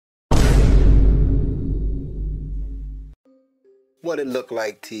What it look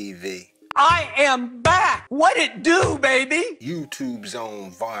like TV? I am back! What it do, baby? YouTube's own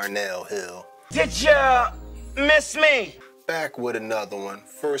Varnell Hill. Did ya miss me? Back with another one.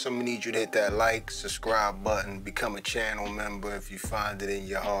 First, I'm gonna need you to hit that like, subscribe button, become a channel member if you find it in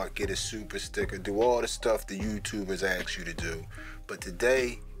your heart, get a super sticker, do all the stuff the YouTubers ask you to do. But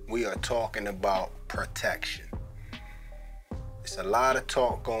today, we are talking about protection. It's a lot of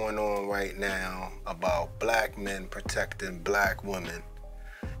talk going on right now about black men protecting black women.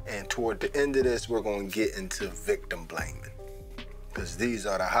 And toward the end of this, we're going to get into victim blaming, because these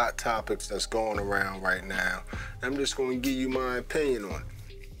are the hot topics that's going around right now. I'm just going to give you my opinion on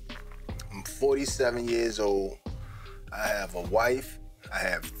it. I'm 47 years old. I have a wife. I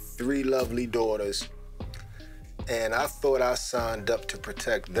have 3 lovely daughters. And I thought I signed up to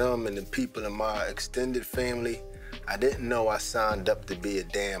protect them and the people in my extended family. I didn't know I signed up to be a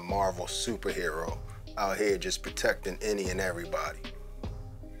damn Marvel superhero out here just protecting any and everybody.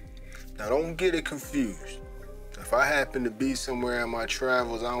 Now don't get it confused. If I happen to be somewhere in my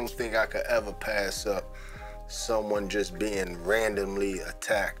travels, I don't think I could ever pass up someone just being randomly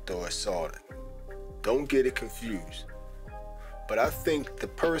attacked or assaulted. Don't get it confused. But I think the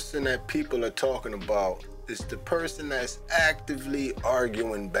person that people are talking about is the person that's actively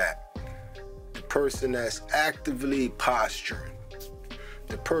arguing back. The person that's actively posturing.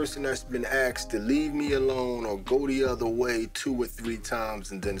 The person that's been asked to leave me alone or go the other way 2 or 3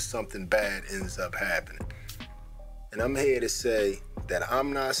 times and then something bad ends up happening. And I'm here to say that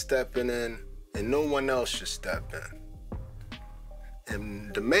I'm not stepping in and no one else should step in.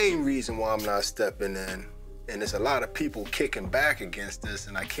 And the main reason why I'm not stepping in, and there's a lot of people kicking back against this,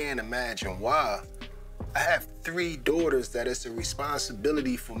 and I can't imagine why. I have 3 daughters that it's a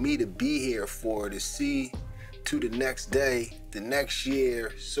responsibility for me to be here for, to see to the next day, the next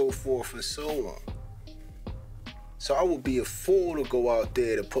year, so forth and so on. So I would be a fool to go out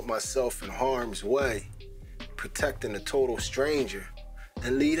there to put myself in harm's way, protecting a total stranger,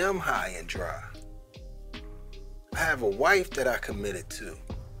 and leave them high and dry. I have a wife that I committed to.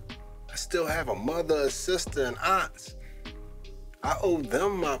 I still have a mother, a sister, and aunts. I owe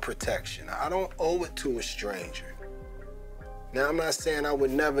them my protection. I don't owe it to a stranger. Now, I'm not saying I would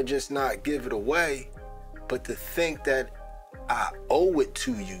never just not give it away, but to think that I owe it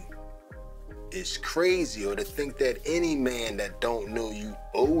to you is crazy, or to think that any man that don't know you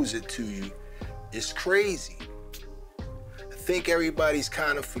owes it to you is crazy. I think everybody's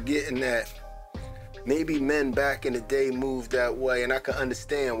kind of forgetting that maybe men back in the day moved that way, and I can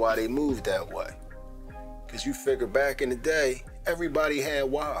understand why they moved that way. Because you figure back in the day, everybody had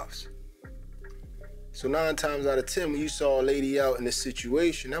wives. So 9 times out of 10, when you saw a lady out in a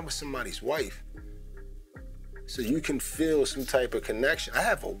situation, that was somebody's wife. So you can feel some type of connection. I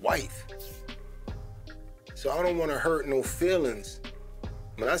have a wife. So I don't want to hurt no feelings.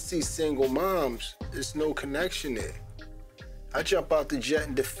 When I see single moms, there's no connection there. I jump out the jet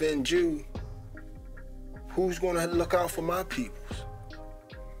and defend you. Who's going to look out for my peoples?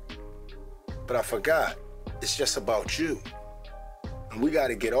 But I forgot, it's just about you. And we got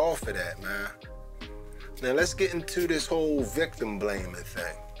to get off of that, man. Now let's get into this whole victim blaming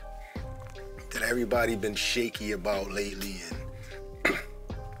thing that everybody been shaky about lately, and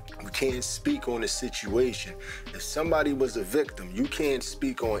we can't speak on the situation. If somebody was a victim, you can't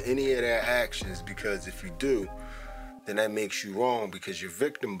speak on any of their actions, because if you do, then that makes you wrong because you're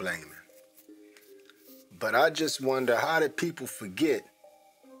victim blaming. But I just wonder, how did people forget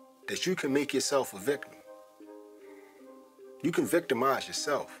that you can make yourself a victim? You can victimize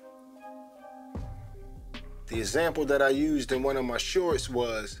yourself. The example that I used in one of my shorts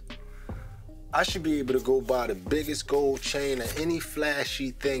was, I should be able to go buy the biggest gold chain or any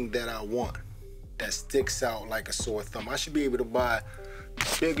flashy thing that I want that sticks out like a sore thumb. I should be able to buy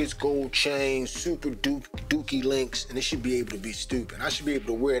the biggest gold chain, super dookie links, and it should be able to be stupid. I should be able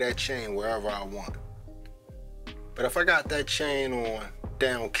to wear that chain wherever I want. But if I got that chain on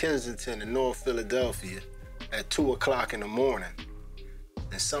down Kensington in North Philadelphia at 2 o'clock in the morning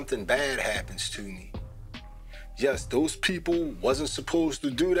and something bad happens to me, yes, those people wasn't supposed to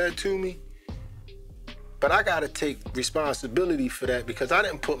do that to me, but I gotta take responsibility for that, because I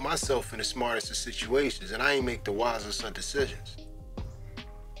didn't put myself in the smartest of situations and I ain't make the wisest of decisions.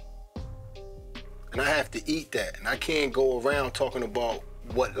 And I have to eat that, and I can't go around talking about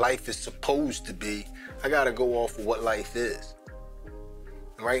what life is supposed to be. I gotta go off of what life is.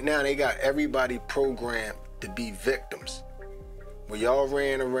 And right now they got everybody programmed to be victims. Where y'all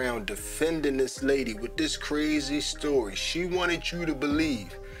ran around defending this lady with this crazy story. She wanted you to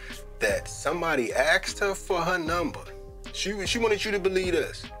believe that somebody asked her for her number. She wanted you to believe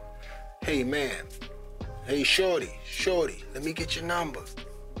this. Hey, ma'am, Hey, shorty, let me get your number.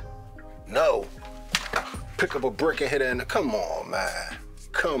 No. Pick up a brick and hit her in the, come on, man.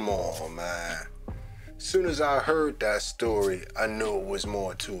 Come on, man. Soon as I heard that story, I knew it was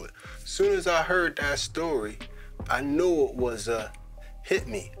more to it. Soon as I heard that story, I knew it was a hit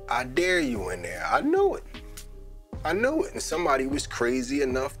me. I dare you in there. I knew it. I knew it. And somebody was crazy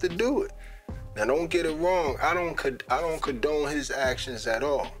enough to do it. Now, don't get it wrong. I don't condone his actions at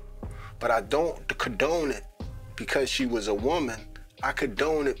all. But I don't condone it because she was a woman. I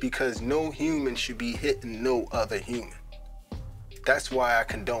condone it because no human should be hitting no other human. That's why I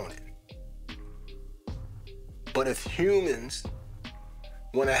condone it. But if humans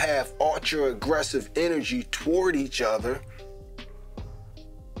want to have ultra-aggressive energy toward each other,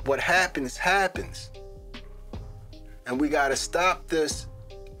 what happens, happens. And we got to stop this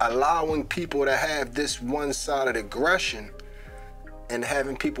allowing people to have this one-sided aggression and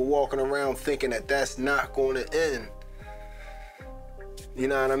having people walking around thinking that that's not going to end, you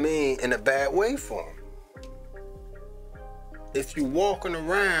know what I mean, in a bad way for them. If you're walking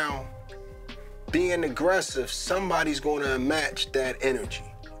around being aggressive, somebody's going to match that energy.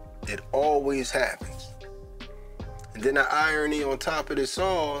 It always happens. And then the irony on top of this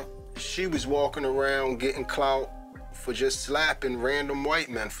all, she was walking around getting clout for just slapping random white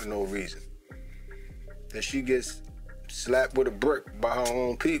men for no reason. And she gets slapped with a brick by her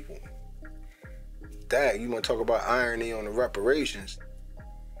own people. Dang, you want to talk about irony on the reparations.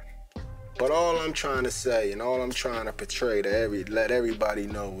 But all I'm trying to say and all I'm trying to portray to let everybody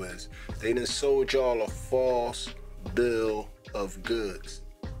know is they done sold y'all a false bill of goods.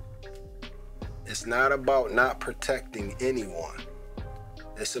 It's not about not protecting anyone.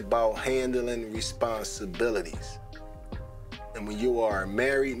 It's about handling responsibilities. And when you are a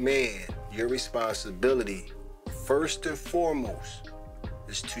married man, your responsibility, first and foremost,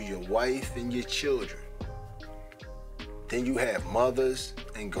 is to your wife and your children. Then you have mothers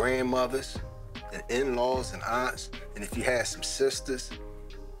and grandmothers and in-laws and aunts. And if you have some sisters,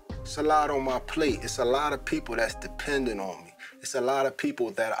 it's a lot on my plate. It's a lot of people that's dependent on me. It's a lot of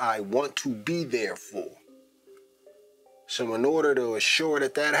people that I want to be there for. So in order to assure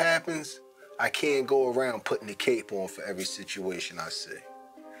that that happens, I can't go around putting the cape on for every situation I see.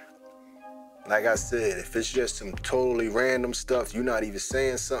 Like I said, if it's just some totally random stuff, you're not even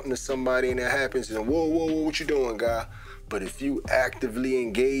saying something to somebody and it happens, then whoa, what you doing, guy? But if you actively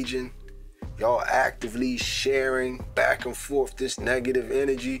engaging, y'all actively sharing back and forth this negative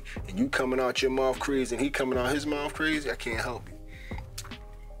energy, and you coming out your mouth crazy and he coming out his mouth crazy, I can't help you.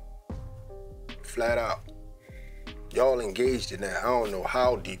 Flat out. Y'all engaged in that. I don't know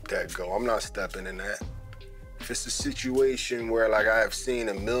how deep that go. I'm not stepping in that. If it's a situation where, like I have seen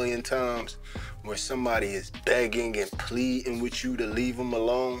a million times, where somebody is begging and pleading with you to leave them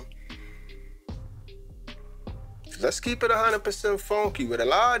alone, let's keep it 100% funky. With a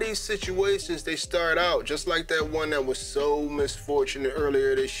lot of these situations, they start out just like that one that was so misfortunate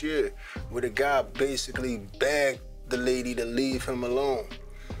earlier this year, where the guy basically begged the lady to leave him alone.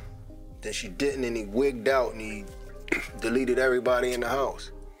 Then she didn't, and he wigged out and he deleted everybody in the house.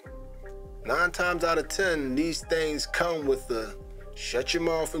 9 times out of 10, these things come with the shut your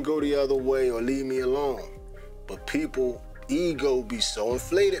mouth and go the other way or leave me alone. But people, ego be so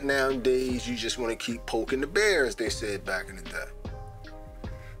inflated nowadays, you just want to keep poking the bear, as they said back in the day.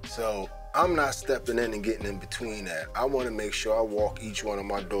 So I'm not stepping in and getting in between that. I want to make sure I walk each one of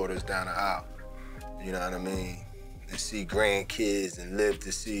my daughters down the aisle. You know what I mean? And see grandkids and live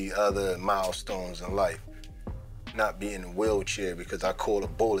to see other milestones in life. Not be in a wheelchair because I caught a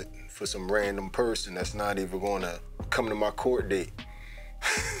bullet for some random person that's not even going to come to my court date.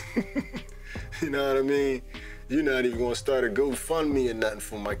 You know what I mean? You're not even going to start a GoFundMe or nothing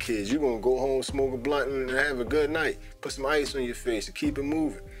for my kids. You're going to go home, smoke a blunt, and have a good night. Put some ice on your face and keep it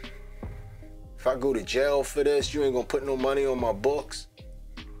moving. If I go to jail for this, you ain't going to put no money on my books.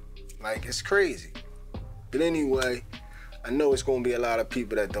 Like, it's crazy. But anyway, I know it's going to be a lot of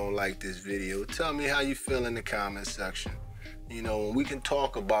people that don't like this video. Tell me how you feel in the comment section. You know, we can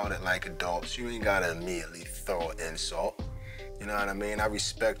talk about it like adults. You ain't got to immediately throw an insult. You know what I mean? I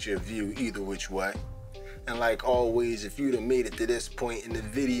respect your view either which way. And like always, if you'd have made it to this point in the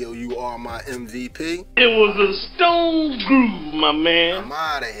video, you are my MVP. It was a stone groove, my man. I'm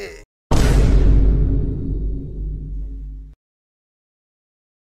out of here.